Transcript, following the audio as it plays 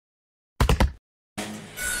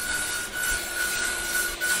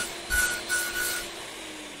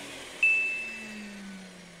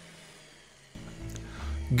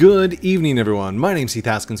Good evening, everyone. My name's Heath,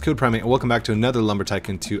 Haskins, Code Primate, and welcome back to another Lumber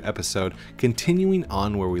Tycoon 2 episode, continuing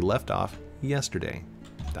on where we left off yesterday.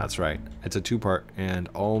 That's right, it's a two-part, and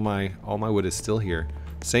all my wood is still here.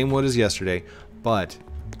 Same wood as yesterday, but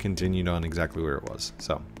continued on exactly where it was.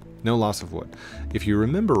 So, no loss of wood. If you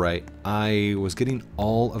remember right, I was getting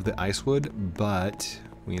all of the ice wood, but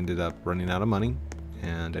we ended up running out of money,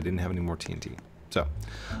 and I didn't have any more TNT. So,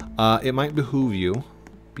 it might behoove you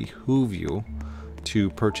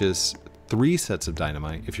to purchase 3 sets of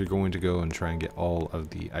dynamite if you're going to go and try and get all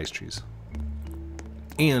of the ice trees.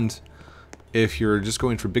 And if you're just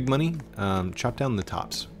going for big money, chop down the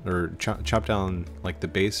tops, or chop down like the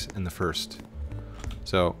base and the first.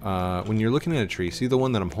 So when you're looking at a tree, see the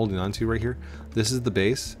one that I'm holding on to right here? This is the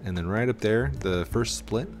base, and then right up there, the first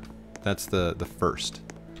split, that's the first.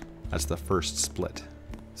 That's the first split.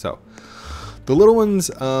 So the little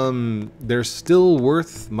ones, they're still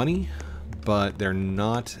worth money, but they're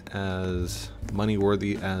not as money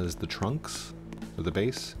worthy as the trunks or the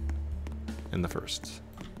base and the firsts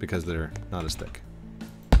because they're not as thick.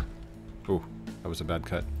 Oh, that was a bad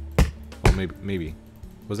cut. Well, maybe.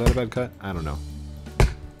 Was that a bad cut? I don't know.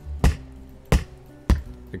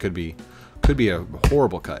 It could be a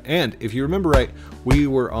horrible cut. And if you remember right, we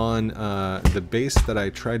were on the base that I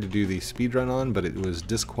tried to do the speedrun on, but it was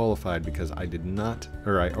disqualified because I did not,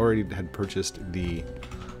 or I already had purchased the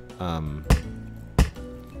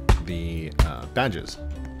badges.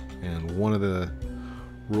 And one of the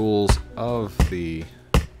rules of the,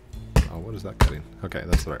 oh, what is that cutting? Okay,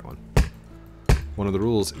 that's the right one. One of the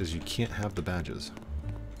rules is you can't have the badges.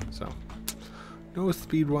 So, no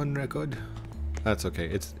speedrun record. That's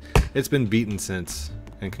okay. It's been beaten since,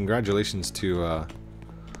 and congratulations to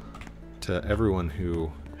everyone who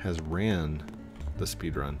has ran the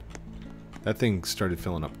speedrun. That thing started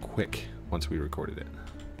filling up quick once we recorded it.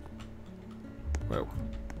 Whoa.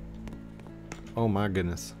 Oh my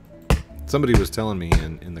goodness. Somebody was telling me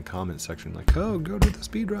in the comment section, like, Code, go do the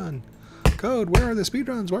speedrun. Code, where are the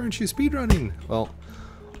speedruns? Why aren't you speedrunning? Well,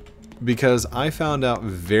 because I found out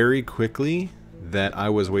very quickly that I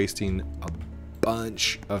was wasting a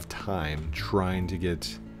bunch of time trying to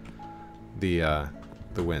get the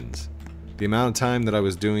wins. The amount of time that I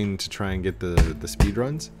was doing to try and get the speed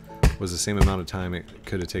runs was the same amount of time it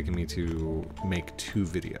could have taken me to make 2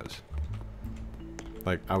 videos.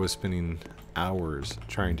 Like, I was spending hours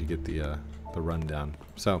trying to get the rundown.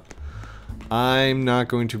 So I'm not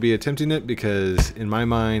going to be attempting it because in my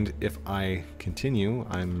mind, if I continue,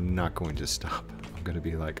 I'm not going to stop. I'm going to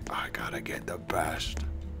be like, I gotta get the best.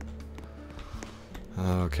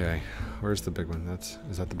 Okay, where's the big one?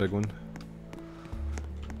 Is that the big one?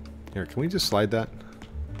 Here, can we just slide that?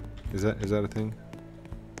 Is that a thing?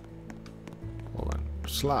 Hold on.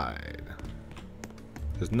 Slide.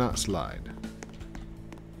 Does not slide.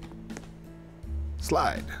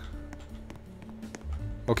 Slide.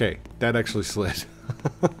 Okay, that actually slid.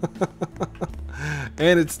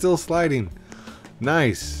 And it's still sliding.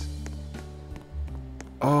 Nice.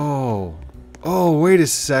 Oh. Oh, wait a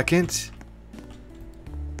second.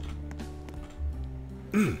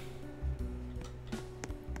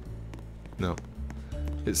 No.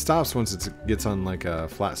 It stops once it gets on like a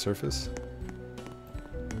flat surface.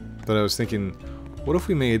 But I was thinking, what if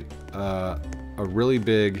we made a really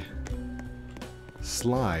big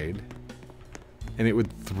slide and it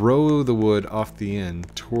would throw the wood off the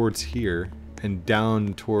end towards here and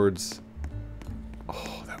down towards...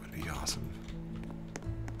 Oh, that would be awesome.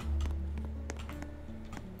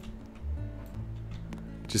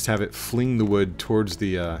 Just have it fling the wood towards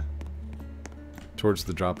the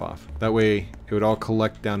drop-off. That way it would all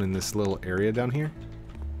collect down in this little area down here.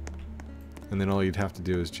 And then all you'd have to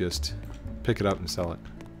do is just pick it up and sell it.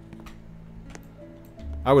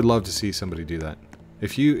 I would love to see somebody do that.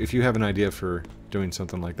 If you have an idea for doing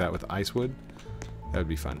something like that with ice wood, that would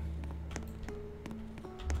be fun.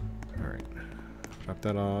 Alright. Drop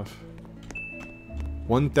that off.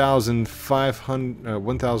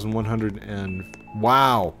 1,100 and...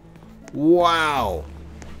 Wow! Wow!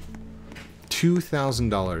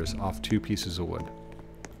 $2,000 off 2 pieces of wood.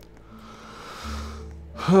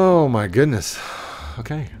 Oh my goodness.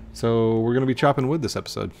 Okay, so we're gonna be chopping wood this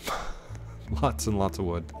episode. Lots and lots of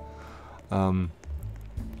wood.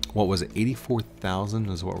 What was it? 84,000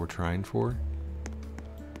 is what we're trying for.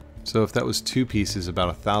 So if that was 2 pieces, about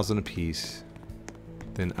 1,000 a piece,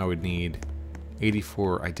 then I would need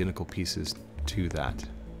 84 identical pieces to that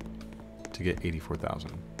to get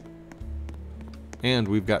 84,000. And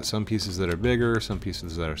we've got some pieces that are bigger, some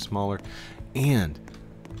pieces that are smaller, and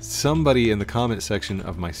somebody in the comment section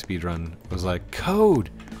of my speedrun was like, Code,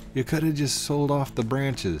 you could have just sold off the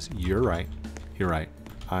branches. You're right. You're right.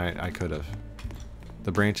 I could have.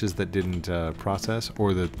 The branches that didn't process,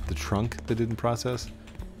 or the trunk that didn't process,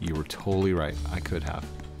 you were totally right. I could have,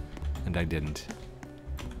 and I didn't.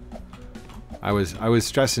 I was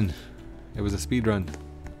stressing. It was a speed run.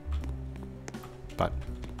 But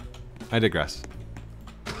I digress.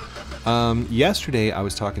 Yesterday I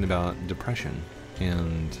was talking about depression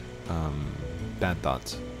and bad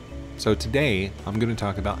thoughts. So today I'm going to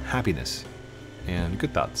talk about happiness and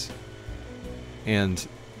good thoughts. And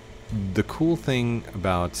the cool thing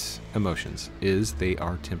about emotions is they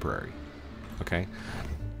are temporary. Okay?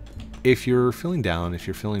 If you're feeling down, if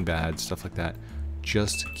you're feeling bad, stuff like that,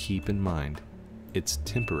 just keep in mind it's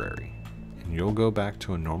temporary and you'll go back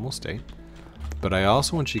to a normal state. But I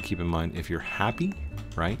also want you to keep in mind, if you're happy,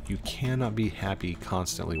 right, you cannot be happy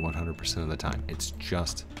constantly 100% of the time. It's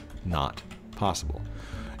just not possible.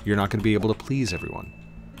 You're not going to be able to please everyone.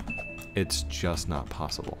 It's just not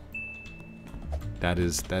possible. That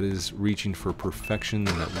is reaching for perfection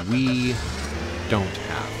that we don't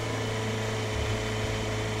have.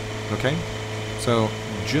 Okay? So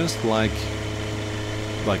just like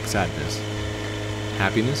sadness,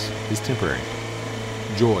 happiness is temporary.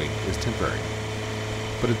 Joy is temporary.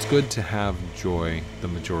 But it's good to have joy the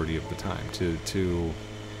majority of the time, to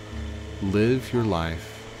live your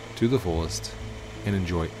life to the fullest and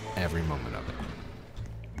enjoy every moment of it.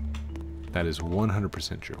 That is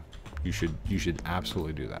 100% true. You should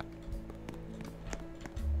absolutely do that.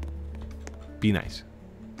 Be nice.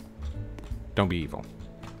 Don't be evil.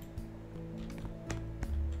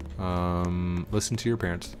 Listen to your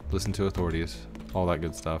parents, listen to authorities, all that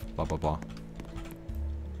good stuff, blah blah blah.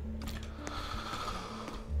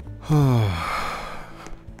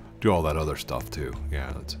 Do all that other stuff too.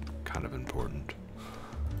 Yeah, that's kind of important.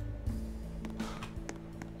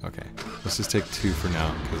 Okay, let's just take 2 for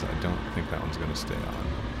now, because I don't think that one's going to stay on.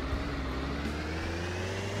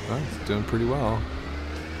 Well, it's doing pretty well.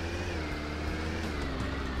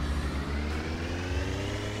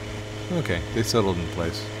 Okay, they settled in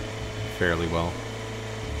place fairly well.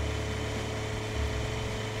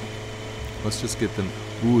 Let's just get them...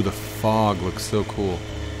 Ooh, the fog looks so cool.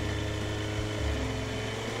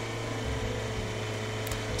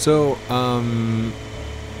 So, a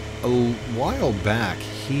while back,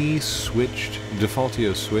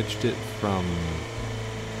 Defaultio switched it from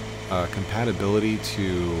compatibility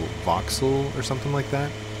to voxel or something like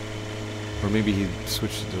that. Or maybe he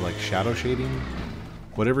switched it to like shadow shading.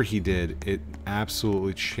 Whatever he did, it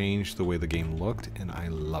absolutely changed the way the game looked, and I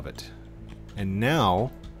love it. And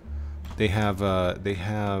now they have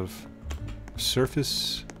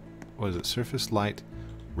surface light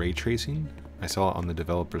ray tracing. I saw it on the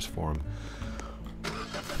developers forum.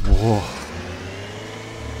 Whoa,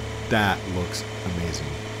 that looks amazing.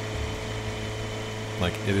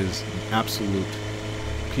 Like, it is an absolute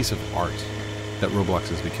piece of art that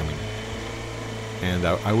Roblox is becoming. And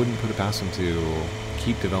I wouldn't put it past them to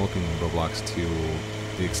keep developing Roblox to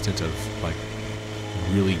the extent of, like,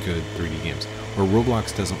 really good 3D games, where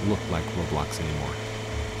Roblox doesn't look like Roblox anymore.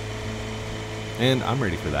 And I'm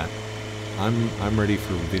ready for that. I'm ready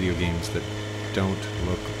for video games that don't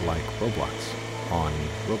look like Roblox on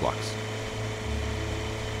Roblox.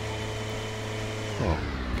 Oh,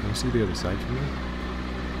 can I see the other side from here?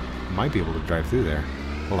 Might be able to drive through there.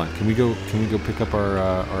 Hold on, can we go pick up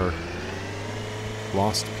our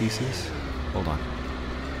lost pieces? Hold on.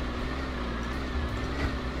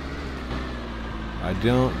 I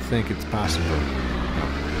don't think it's possible.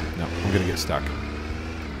 No, I'm gonna get stuck.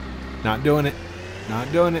 Not doing it. Not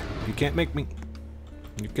doing it. You can't make me.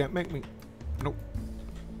 You can't make me. Nope.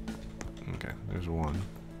 Okay, there's 1.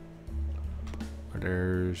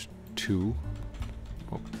 There's 2.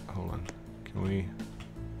 Oh, hold on. Can we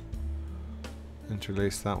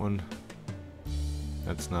interlace that one?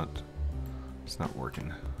 It's not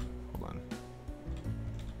working. Hold on.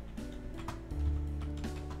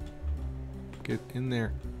 Get in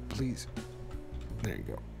there, please. There you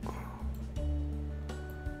go.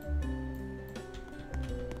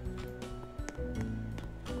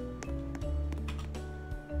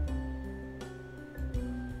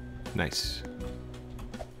 Nice.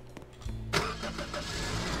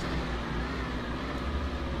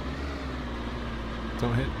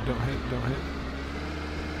 Don't hit, don't hit, don't hit.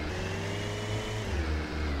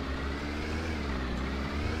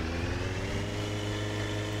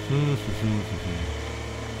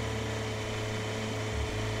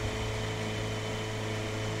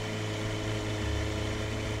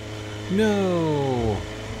 No!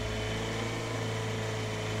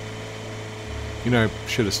 You know, I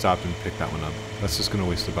should have stopped and picked that one up. That's just going to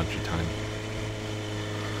waste a bunch of time.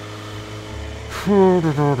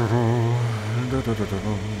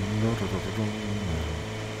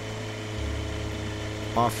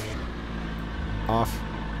 Off. Off.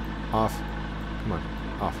 Off. Come on.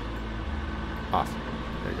 Off. Off.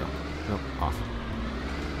 There you go. No, off.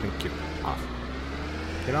 Thank you. Off.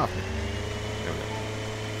 Get off me. There we go.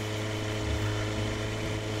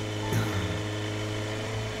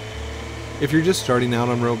 If you're just starting out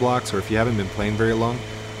on Roblox, or if you haven't been playing very long,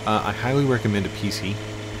 I highly recommend a PC.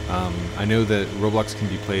 I know that Roblox can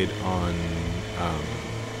be played on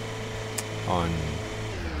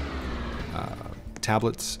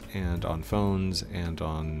tablets and on phones and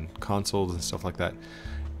on consoles and stuff like that.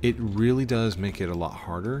 It really does make it a lot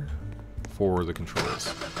harder for the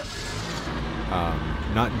controls.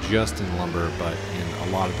 Not just in Lumber, but in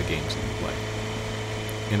a lot of the games that you play.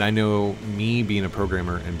 And I know, me being a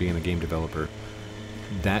programmer and being a game developer,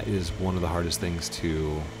 that is one of the hardest things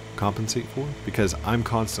to compensate for, because I'm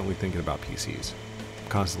constantly thinking about PCs. I'm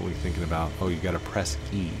constantly thinking about, oh, you gotta press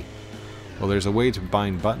E. Well, there's a way to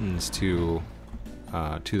bind buttons to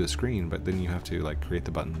the screen, but then you have to like create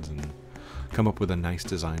the buttons and come up with a nice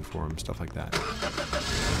design for them, stuff like that.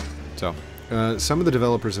 So, some of the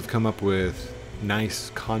developers have come up with nice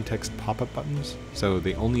context pop-up buttons, so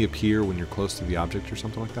they only appear when you're close to the object or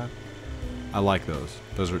something like that. I like those.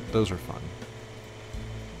 Those are fun.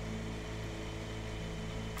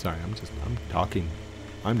 Sorry, I'm talking.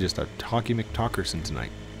 I'm just a talky McTalkerson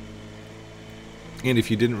tonight. And if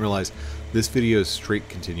you didn't realize, this video is straight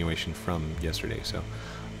continuation from yesterday, so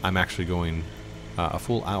I'm actually going a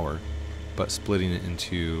full hour, but splitting it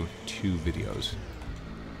into 2 videos.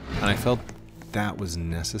 And I felt that was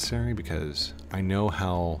necessary because I know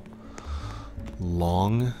how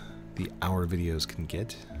long the hour videos can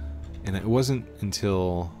get. And it wasn't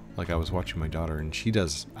until like I was watching my daughter and she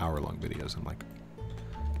does hour-long videos. I'm like,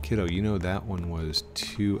 kiddo, you know that one was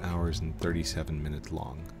 2 hours and 37 minutes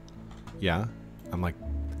long. Yeah? I'm like,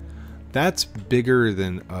 that's bigger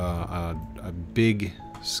than a big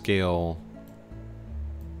scale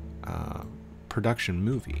production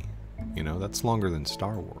movie. You know, that's longer than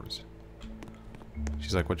Star Wars.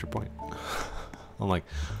 She's like, what's your point? I'm like,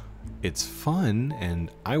 it's fun,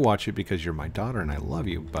 and I watch it because you're my daughter and I love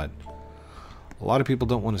you, but a lot of people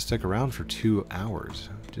don't want to stick around for 2 hours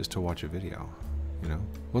just to watch a video, you know?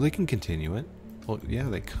 Well, they can continue it. Well, yeah,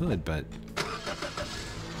 they could, but...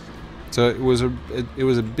 So it was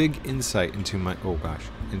a big insight into my, oh gosh,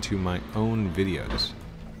 into my own videos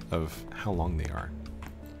of how long they are.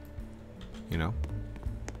 You know?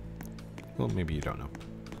 Well, maybe you don't know.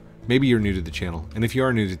 Maybe you're new to the channel, and if you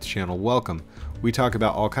are new to the channel, welcome. We talk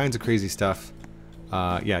about all kinds of crazy stuff.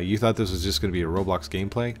 Yeah, you thought this was just going to be a Roblox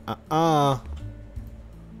gameplay?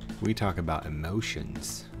 We talk about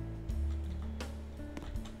emotions.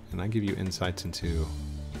 And I give you insights into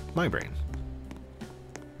my brain.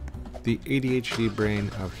 The ADHD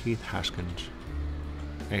brain of Heath Haskins,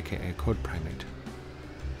 aka Code Primate.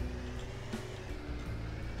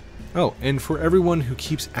 Oh, and for everyone who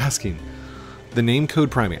keeps asking, the name Code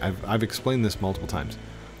Primate, I've explained this multiple times.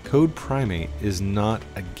 Code Primate is not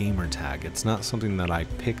a gamer tag. It's not something that I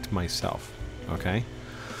picked myself, okay?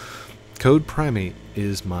 Code Primate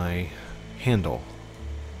is my handle.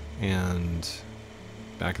 And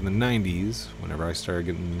back in the 90s, whenever I started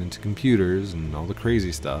getting into computers and all the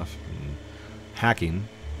crazy stuff and hacking,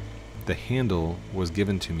 the handle was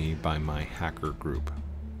given to me by my hacker group.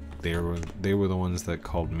 They were the ones that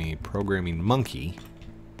called me Programming Monkey,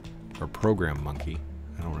 or Program Monkey.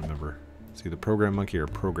 I don't remember. It's either Program Monkey or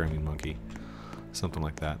Programming Monkey, something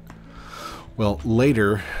like that. Well,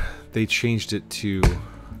 later they changed it to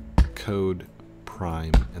Code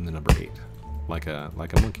Prime and the number 8, like a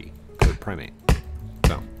monkey, Code Primate.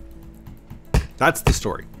 So that's the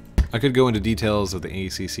story. I could go into details of the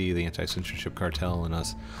ACC, the Anti-Censorship Cartel, and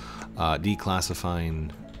us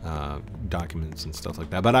declassifying documents and stuff like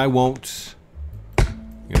that, but I won't.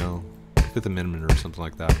 You know, Fifth Amendment or something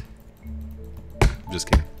like that. I'm just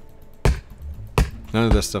kidding. None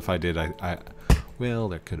of the stuff I did, well,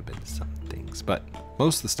 there could have been some things, but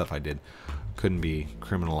most of the stuff I did couldn't be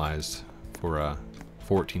criminalized for a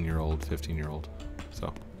 14-year-old, 15-year-old.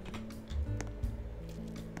 So.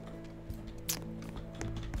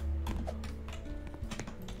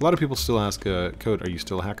 A lot of people still ask, Code, are you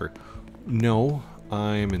still a hacker? No,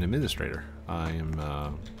 I'm an administrator. I'm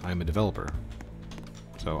a developer.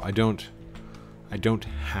 So I don't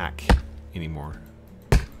hack anymore.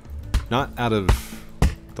 Not out of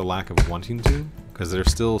the lack of wanting to, because there's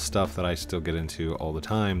still stuff that I still get into all the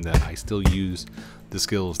time that I still use the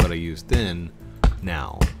skills that I used then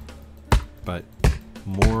now. But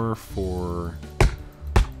more for,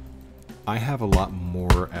 I have a lot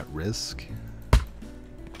more at risk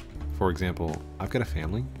for example, I've got a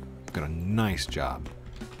family, I've got a nice job,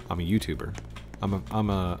 I'm a YouTuber, I'm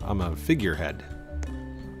a figurehead,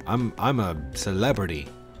 I'm a celebrity.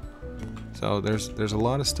 So there's a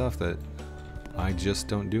lot of stuff that I just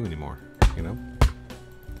don't do anymore, you know?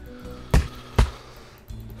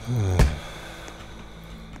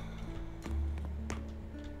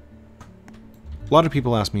 A lot of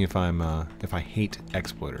people ask me if I hate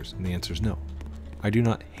exploiters, and the answer is no. I do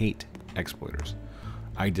not hate exploiters.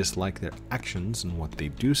 I dislike their actions and what they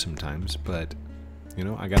do sometimes, but you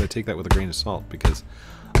know, I got to take that with a grain of salt because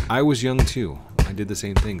I was young too. I did the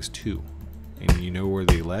same things too, and you know where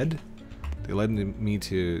they led? They led me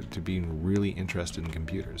to being really interested in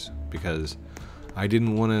computers because I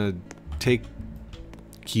didn't want to take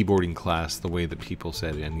keyboarding class the way that people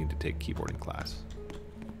said I need to take keyboarding class.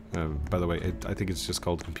 By the way, I think it's just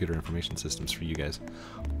called computer information systems for you guys.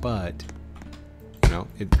 But, you know,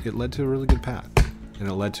 it led to a really good path. And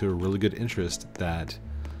it led to a really good interest that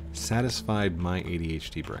satisfied my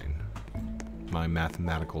ADHD brain. My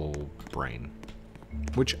mathematical brain.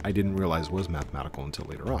 Which I didn't realize was mathematical until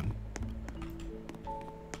later on.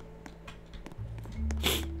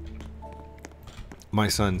 My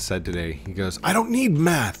son said today, he goes, "I don't need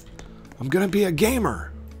math. I'm gonna be a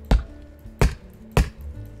gamer."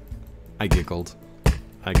 I giggled.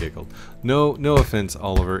 No offense,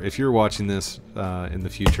 Oliver. If you're watching this in the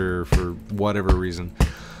future for whatever reason,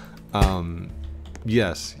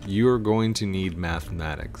 yes, you're going to need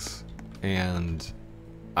mathematics. And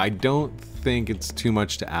I don't think it's too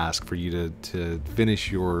much to ask for you to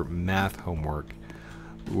finish your math homework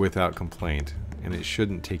without complaint. And it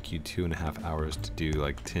shouldn't take you 2.5 hours to do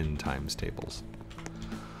like 10 times tables.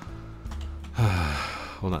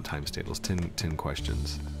 Well, not times tables, 10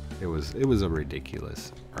 questions. It was a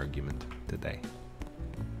ridiculous argument today.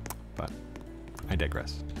 But I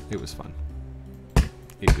digress. It was fun.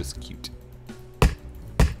 It was cute.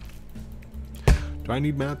 Do I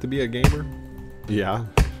need math to be a gamer? Yeah,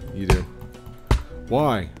 you do.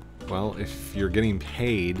 Why? Well, if you're getting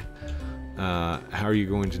paid, how are you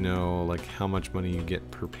going to know like how much money you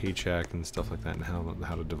get per paycheck and stuff like that, and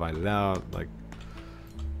how to divide it out? Like,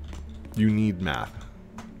 you need math.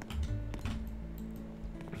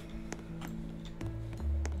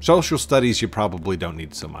 Social studies you probably don't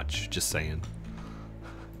need so much, just saying.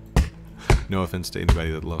 No offense to anybody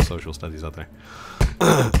that loves social studies out there.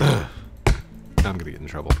 I'm gonna get in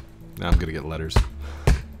trouble. I'm gonna get letters.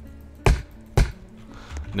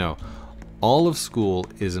 No. All of school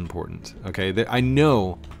is important, okay? I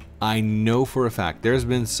know for a fact, there's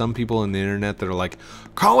been some people on the internet that are like,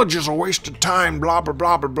 college is a waste of time, blah, blah,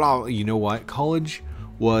 blah, blah, blah. You know what? College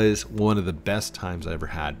was one of the best times I ever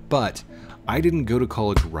had, but I didn't go to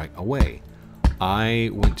college right away. I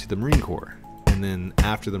went to the Marine Corps, and then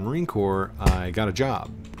after the Marine Corps, I got a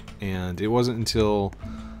job. And it wasn't until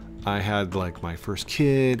I had like my first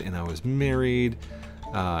kid and I was married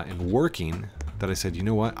and working that I said, you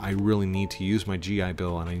know what, I really need to use my GI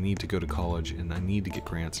Bill and I need to go to college and I need to get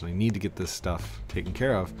grants and I need to get this stuff taken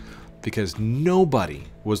care of because nobody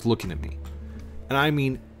was looking at me. And I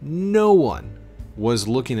mean, no one was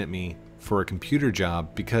looking at me for a computer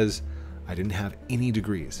job because I didn't have any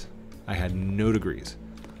degrees. I had no degrees.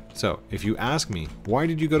 So if you ask me, why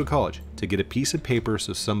did you go to college? To get a piece of paper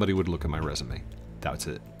so somebody would look at my resume. That's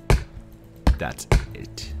it. That's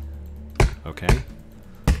it. Okay?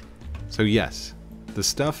 So yes, the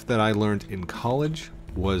stuff that I learned in college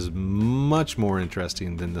was much more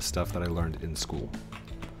interesting than the stuff that I learned in school.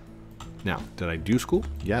 Now, did I do school?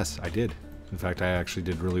 Yes, I did. In fact, I actually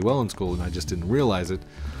did really well in school and I just didn't realize it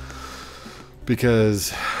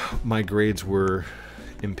because my grades were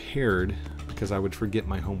impaired because I would forget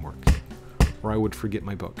my homework, or I would forget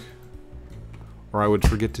my book, or I would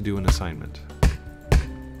forget to do an assignment.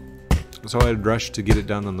 So I'd rush to get it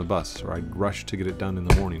done on the bus, or I'd rush to get it done in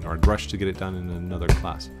the morning, or I'd rush to get it done in another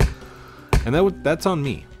class. And that's on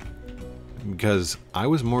me, because I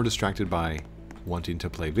was more distracted by wanting to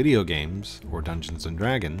play video games, or Dungeons and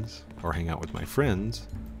Dragons, or hang out with my friends,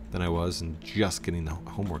 than I was in just getting the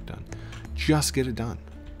homework done. Just get it done,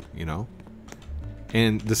 you know?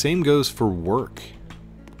 And the same goes for work.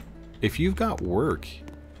 If you've got work,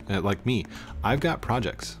 like me, I've got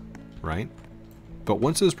projects, right? But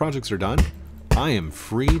once those projects are done, I am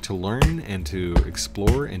free to learn and to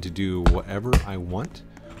explore and to do whatever I want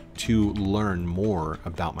to learn more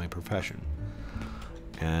about my profession.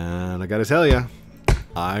 And I gotta tell you,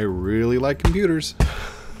 I really like computers.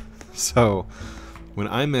 So when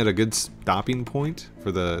I'm at a good stopping point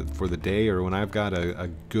for the day, or when I've got a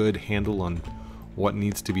good handle on what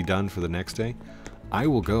needs to be done for the next day, I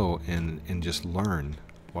will go and just learn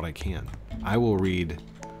what I can. I will read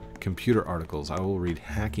computer articles. I will read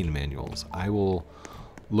hacking manuals. I will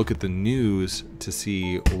look at the news to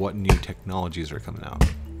see what new technologies are coming out.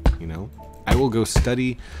 You know, I will go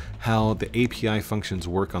study how the API functions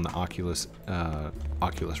work on the Oculus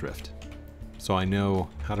Rift, so I know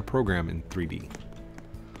how to program in 3D,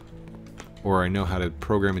 or I know how to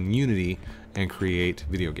program in Unity and create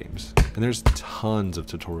video games. And there's tons of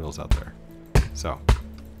tutorials out there. So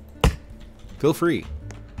feel free,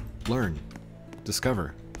 learn,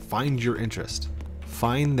 discover, find your interest,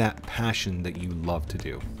 find that passion that you love to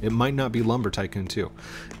do. It might not be Lumber Tycoon 2.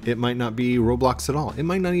 It might not be Roblox at all. It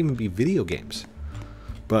might not even be video games.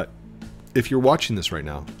 But if you're watching this right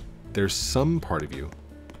now, there's some part of you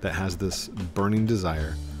that has this burning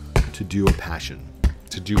desire to do a passion,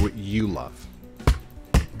 to do what you love.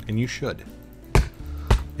 And you should.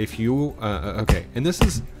 If you, okay, and this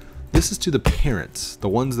is to the parents, the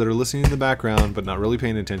ones that are listening in the background but not really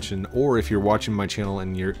paying attention, or if you're watching my channel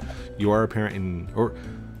and you are a parent, and or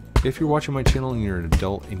if you're watching my channel and you're an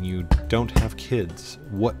adult and you don't have kids,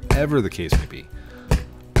 whatever the case may be,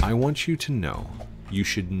 I want you to know you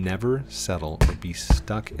should never settle or be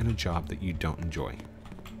stuck in a job that you don't enjoy.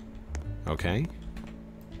 Okay?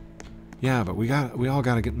 Yeah, but we all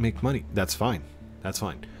gotta make money. That's fine. That's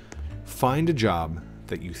fine. Find a job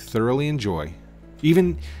that you thoroughly enjoy,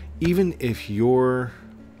 even if your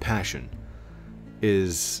passion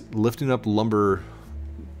is lifting up lumber,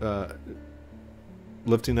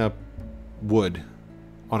 lifting up wood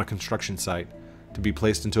on a construction site to be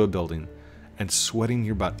placed into a building, and sweating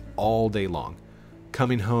your butt all day long,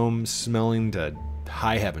 coming home smelling to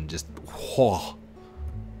high heaven, just whoa,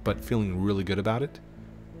 but feeling really good about it.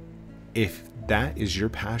 If that is your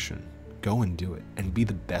passion, go and do it and be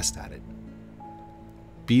the best at it.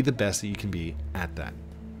 Be the best that you can be at that.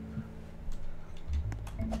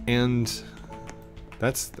 And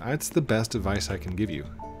that's the best advice I can give you.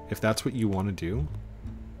 If that's what you want to do,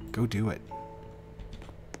 go do it.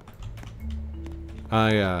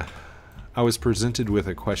 I was presented with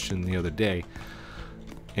a question the other day,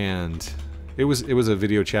 and it was a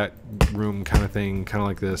video chat room kind of thing, kind of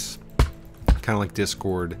like this, kind of like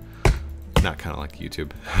Discord, not kind of like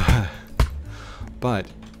YouTube. But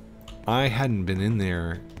I hadn't been in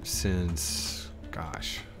there since,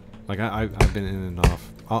 gosh, like I've been in and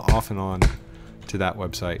off and on to that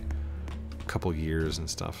website a couple years and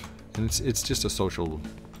stuff, and it's just a social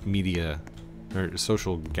media or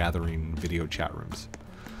social gathering video chat rooms.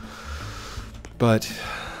 But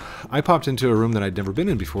I popped into a room that I'd never been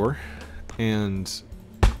in before, and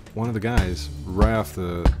one of the guys right off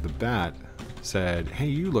the bat said, "Hey,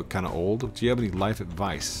 you look kind of old. Do you have any life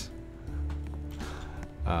advice?"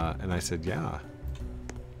 And I said, "Yeah,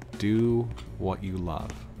 do what you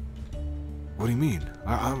love." "What do you mean?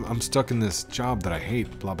 I'm stuck in this job that I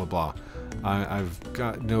hate, blah, blah, blah. I've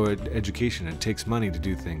got no education. It takes money to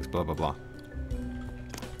do things, blah, blah, blah."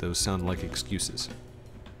 Those sound like excuses.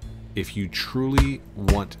 If you truly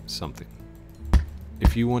want something,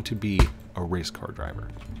 if you want to be a race car driver,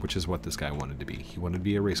 which is what this guy wanted to be, he wanted to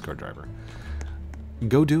be a race car driver,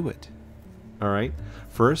 go do it. All right?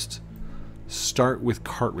 First, start with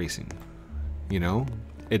kart racing. You know,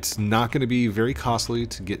 it's not going to be very costly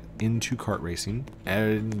to get into kart racing,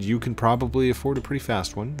 and you can probably afford a pretty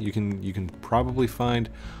fast one. You can probably find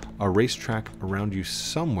a racetrack around you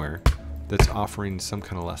somewhere that's offering some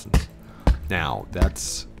kind of lessons. Now,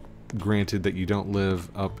 that's granted that you don't live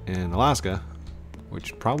up in Alaska,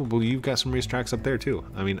 which probably you've got some racetracks up there too.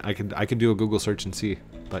 I mean, I could do a Google search and see,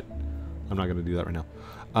 but I'm not going to do that right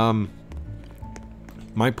now.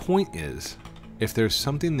 My point is, if there's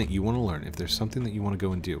something that you want to learn, if there's something that you want to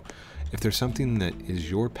go and do, if there's something that is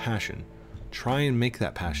your passion, try and make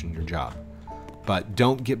that passion your job. But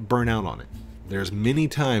don't get burnt out on it. There's many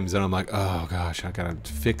times that I'm like, oh gosh, I gotta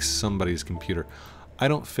fix somebody's computer. I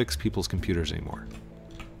don't fix people's computers anymore.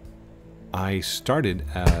 I started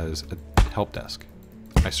as a help desk.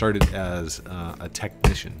 I started as a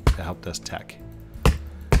technician, a help desk tech.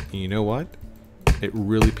 And you know what? It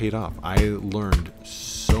really paid off. I learned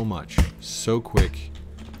so much, so quick,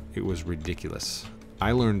 it was ridiculous.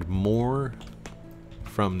 I learned more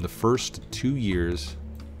from the first 2 years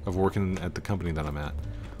of working at the company that I'm at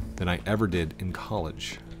than I ever did in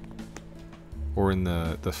college or in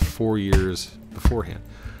the 4 years beforehand.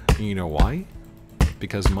 And you know why?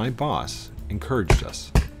 Because my boss encouraged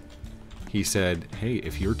us. He said, hey,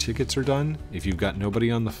 if your tickets are done, if you've got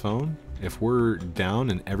nobody on the phone, if we're down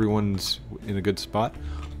and everyone's in a good spot,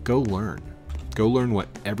 go learn. Go learn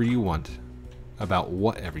whatever you want about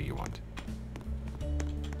whatever you want.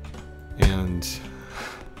 And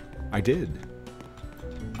I did.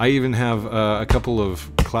 I even have a couple of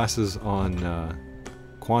classes on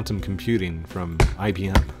quantum computing from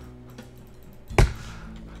IBM.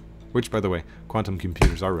 Which, by the way, quantum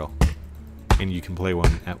computers are real, and you can play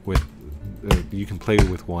one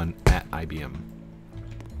with one at IBM.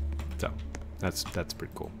 So that's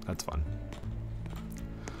pretty cool. That's fun.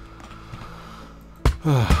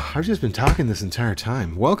 I've just been talking this entire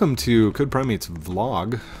time. Welcome to Code Primate's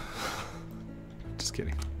vlog. Just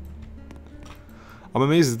kidding. I'm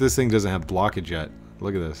amazed that this thing doesn't have blockage yet.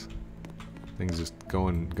 Look at this. Thing's just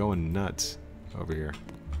going nuts over here.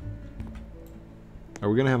 Are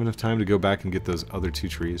we gonna have enough time to go back and get those other 2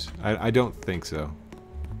 trees? I don't think so.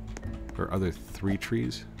 Or other 3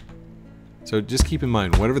 trees. So just keep in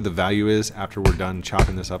mind, whatever the value is after we're done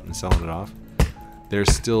chopping this up and selling it off,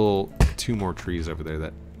 there's still 2 more trees over there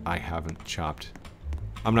that I haven't chopped.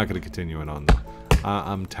 I'm not gonna continue it on.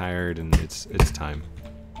 I'm tired and it's time.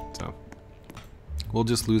 So we'll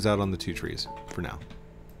just lose out on the 2 trees for now.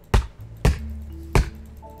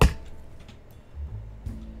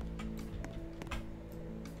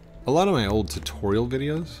 A lot of my old tutorial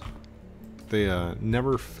videos, they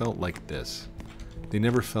never felt like this. They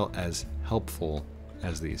never felt as helpful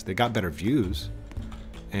as these. They got better views,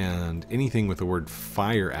 and anything with the word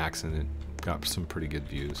fire axe in it got some pretty good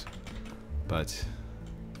views. But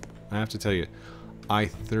I have to tell you, I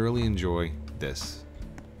thoroughly enjoy this.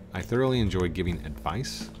 I thoroughly enjoy giving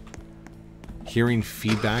advice, hearing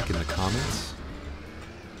feedback in the comments,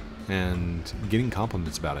 and getting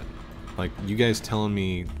compliments about it. Like you guys telling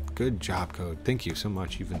me, good job, Code. Thank you so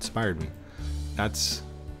much. You've inspired me. That's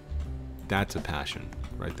a passion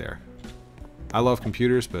right there. I love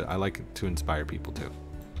computers, but I like to inspire people too.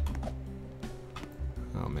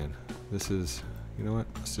 Oh man, this is, you know what?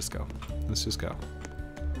 Let's just go. Let's just go.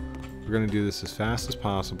 We're gonna do this as fast as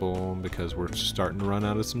possible because we're starting to run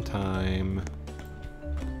out of some time.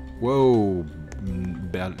 Whoa,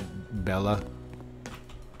 Bella.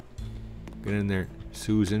 Get in there,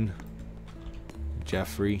 Susan.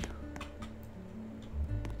 Jeffrey,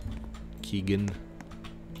 Keegan,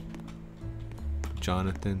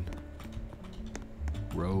 Jonathan,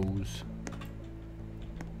 Rose,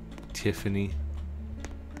 Tiffany.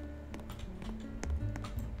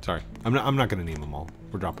 Sorry, I'm not gonna name them all.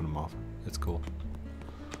 We're dropping them off. It's cool.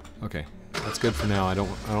 Okay, that's good for now. I don't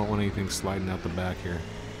want anything sliding out the back here.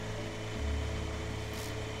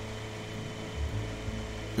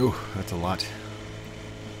 Ooh, that's a lot.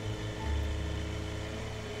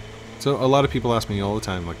 So a lot of people ask me all the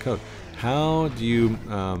time, like, Code, how do you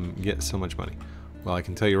get so much money? Well, I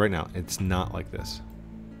can tell you right now, it's not like this.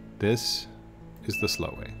 This is the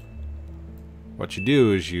slow way. What you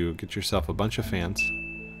do is you get yourself a bunch of fans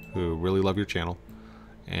who really love your channel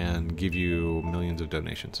and give you millions of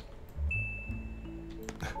donations.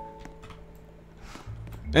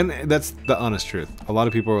 And that's the honest truth. A lot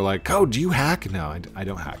of people are like, Code, do you hack? No, I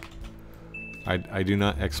don't hack. I do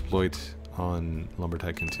not exploit on Lumber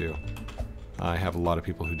Tycoon 2. I have a lot of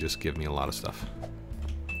people who just give me a lot of stuff.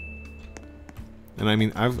 And I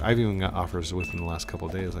mean, I've even got offers within the last couple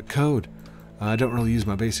of days like, Code, I don't really use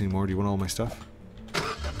my base anymore. Do you want all my stuff?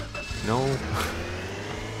 No.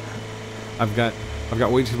 I've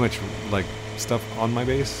got way too much like stuff on my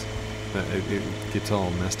base that it gets all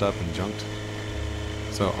messed up and junked.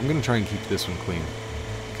 So I'm gonna try and keep this one clean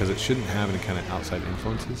because it shouldn't have any kind of outside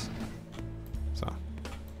influences. So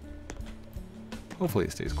hopefully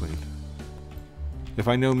it stays clean. If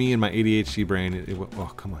I know me and my ADHD brain,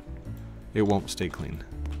 oh, come on. It won't stay clean.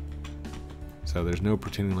 So there's no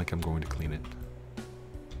pretending like I'm going to clean it.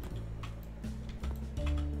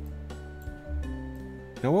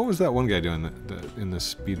 Now what was that one guy doing in the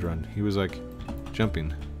speed run? He was like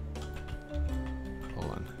jumping.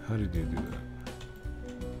 Hold on. How did you do that?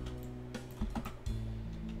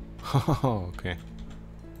 Oh, okay.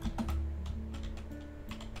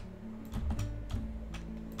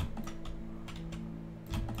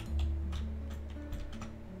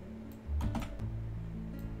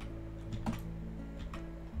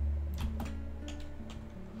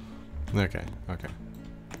 Okay, okay.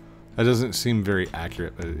 That doesn't seem very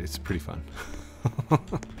accurate, but it's pretty fun.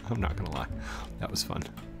 I'm not gonna lie. That was fun.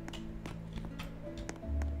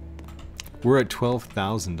 We're at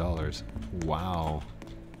 $12,000. Wow.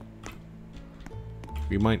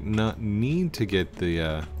 We might not need to get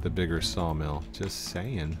the bigger sawmill. Just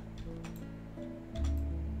saying.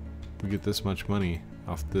 We get this much money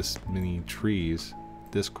off this many trees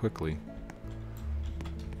this quickly.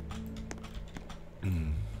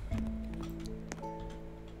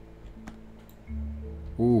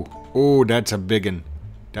 Ooh, ooh, that's a big one.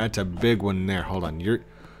 That's a big one there. Hold on, you're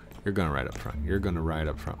gonna ride up front. You're gonna ride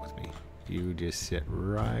up front with me. You just sit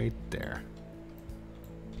right there.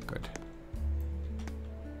 Good.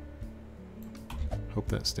 Hope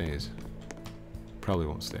that stays. Probably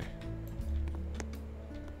won't stay.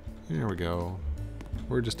 There we go.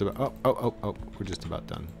 We're just about... Oh. We're just about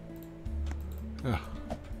done. Ugh.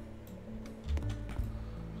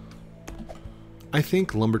 I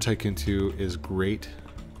think Lumber Tycoon 2 is great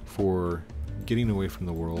for getting away from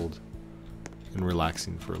the world and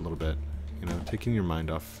relaxing for a little bit. You know, taking your mind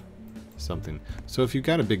off something. So if you've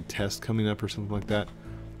got a big test coming up or something like that,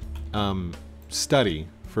 study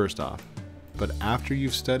first off. But after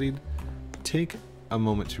you've studied, take a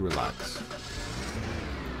moment to relax.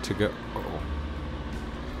 To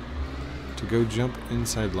go jump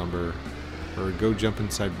inside Lumber, or go jump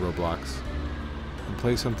inside Roblox, and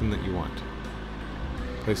play something that you want.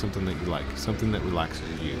 Play something that you like. Something that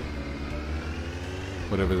relaxes you.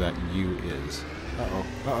 Whatever that you is.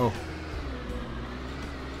 Uh-oh.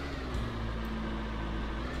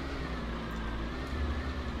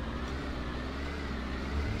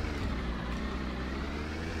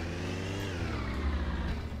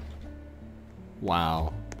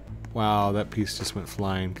 Wow. Wow, that piece just went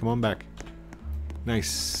flying. Come on back.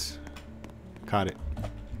 Nice. Caught it.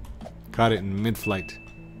 Caught it in mid-flight.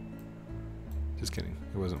 Just kidding.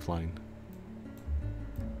 It wasn't flying.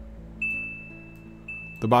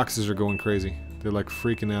 The boxes are going crazy. They're like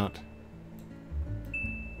freaking out.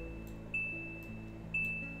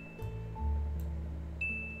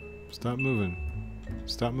 Stop moving.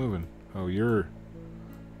 Stop moving. Oh, you're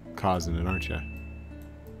causing it, aren't you?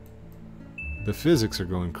 The physics are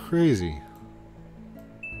going crazy.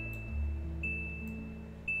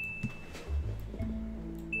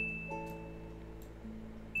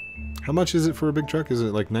 How much is it for a big truck? Is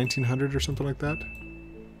it like 1900 or something like that?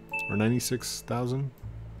 Or 96,000?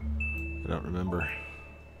 I don't remember.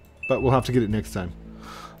 But we'll have to get it next time.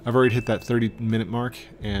 I've already hit that 30-minute mark,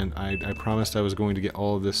 and I promised I was going to get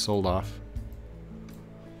all of this sold off.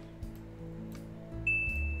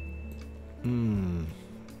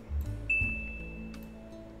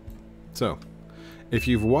 So, if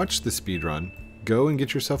you've watched the speedrun, go and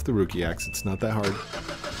get yourself the Ruki axe. It's not that hard.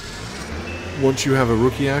 Once you have a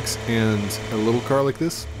Ruki axe and a little car like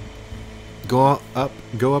this, go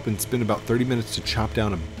up and spend about 30 minutes to chop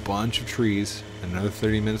down a bunch of trees, and another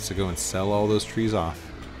 30 minutes to go and sell all those trees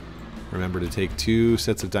off. Remember to take 2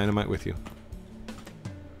 sets of dynamite with you.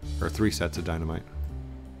 Or 3 sets of dynamite.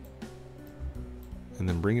 And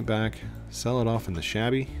then bring it back, sell it off in the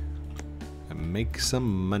shabby, and make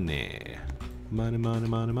some money. Money, money,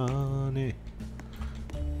 money, money.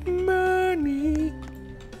 Money.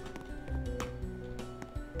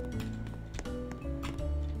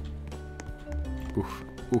 Oof,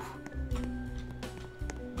 oof.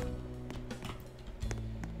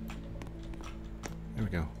 There we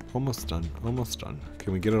go. Almost done. Almost done.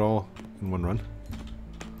 Can we get it all in one run?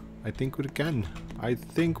 I think we can. I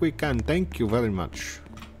think we can. Thank you very much.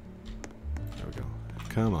 There we go.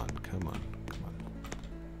 Come on, come on, come on.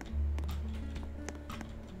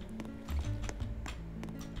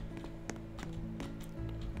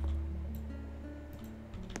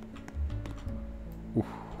 Oof.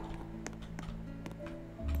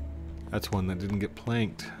 That's one that didn't get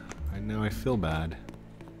planked. Now I feel bad.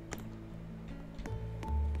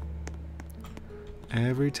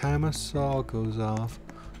 Every time a saw goes off,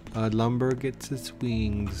 a lumber gets its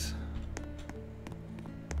wings.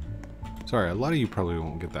 Sorry, a lot of you probably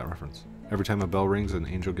won't get that reference. Every time a bell rings, an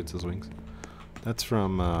angel gets his wings. That's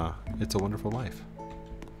from It's a Wonderful Life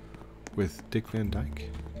with Dick Van Dyke.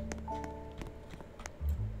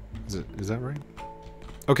 Is that right?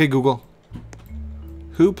 Okay, Google.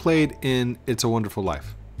 Who played in It's a Wonderful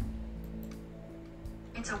Life?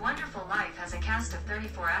 It's a Wonderful Life has a cast of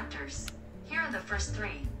 34 actors. Here are the first 3.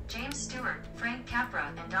 James Stewart, Frank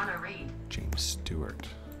Capra, and Donna Reed. James Stewart.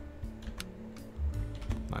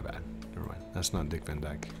 My bad. Never mind. That's not Dick Van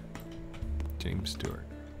Dyke. James Stewart.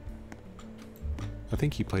 I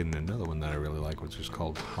think he played in another one that I really like, which was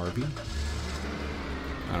called Harvey.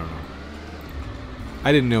 I don't know.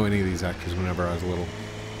 I didn't know any of these actors whenever I was little.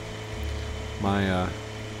 My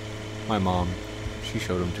mom, she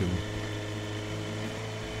showed them to me.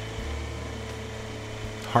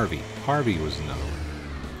 Harvey. Harvey was another one.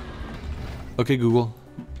 Okay, Google.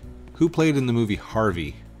 Who played in the movie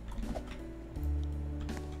Harvey?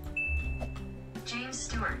 James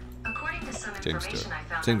Stewart. According to some James information Stewart. I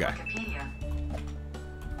found Same on guy. Wikipedia.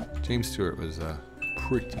 James Stewart was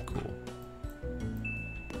pretty cool.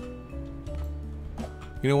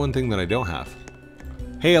 You know one thing that I don't have?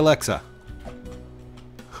 Hey Alexa!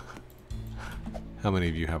 How many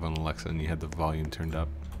of you have an Alexa and you had the volume turned up?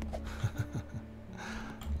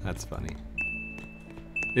 That's funny.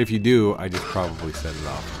 If you do, I just probably set it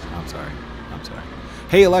off. I'm sorry. I'm sorry.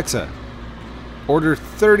 Hey Alexa! Order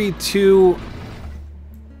 32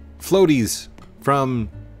 floaties from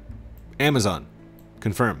Amazon.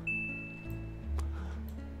 Confirm.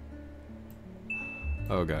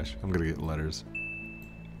 Oh gosh, I'm gonna get letters.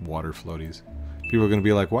 Water floaties. People are gonna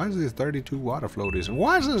be like, why is there 32 water floaties? And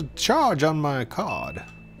why is there a charge on my card?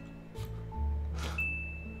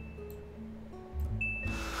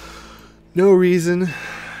 No reason.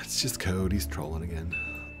 It's just code. He's trolling again.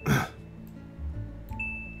 Of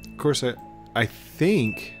course, I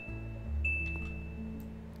think...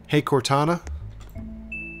 Hey, Cortana?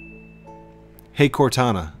 Hey,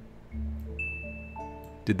 Cortana.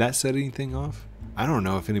 Did that set anything off? I don't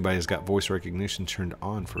know if anybody's got voice recognition turned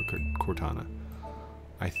on for Cortana.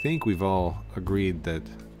 I think we've all agreed that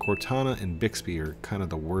Cortana and Bixby are kind of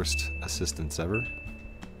the worst assistants ever.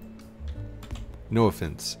 No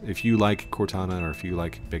offense. If you like Cortana or if you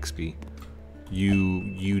like Bixby,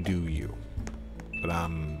 you do you. But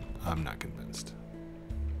I'm not convinced.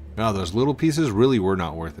 No, those little pieces really were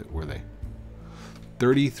not worth it, were they?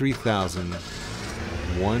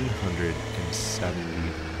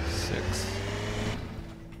 33,176.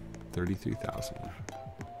 33,000.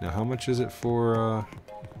 Now, how much is it for?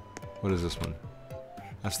 What is this one?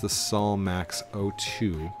 That's the Sol Max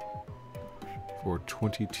 02 for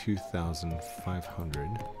 22,500.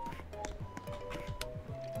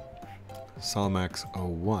 Sol Max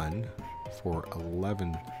 01 for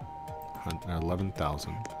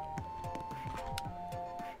 11,000.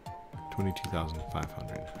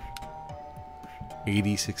 22,500.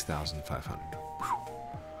 86,500.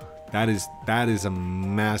 That is a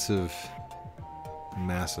massive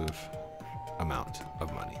amount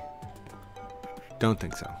of money. Don't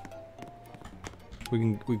think so.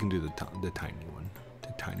 We can do the tiny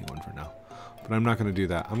one for now. But I'm not going to do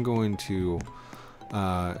that. I'm going to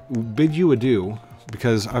bid you adieu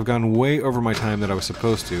because I've gone way over my time that I was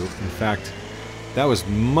supposed to. In fact, that was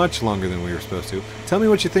much longer than we were supposed to. Tell me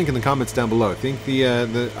what you think in the comments down below. Think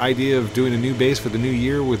the idea of doing a new base for the new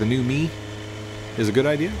year with a new me is a good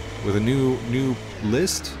idea? With a new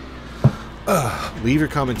list? Leave your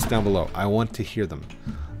comments down below. I want to hear them.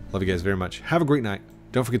 Love you guys very much. Have a great night.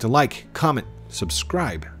 Don't forget to like, comment,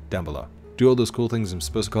 subscribe down below. Do all those cool things I'm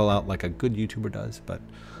supposed to call out like a good YouTuber does, but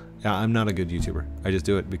yeah, I'm not a good YouTuber. I just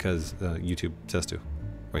do it because YouTube says to.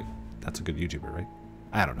 Wait, that's a good YouTuber, right?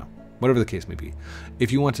 I don't know. Whatever the case may be.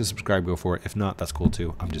 If you want to subscribe, go for it. If not, that's cool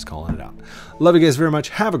too. I'm just calling it out. Love you guys very much.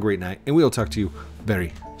 Have a great night, and we'll talk to you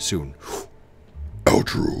very soon.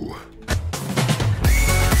 Outro.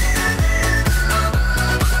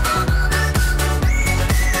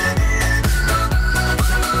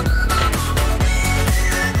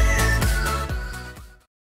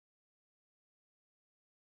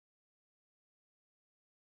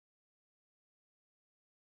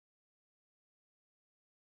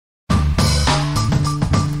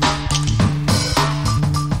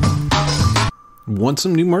 Want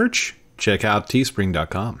some new merch? Check out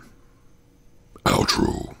teespring.com.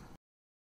 Outro.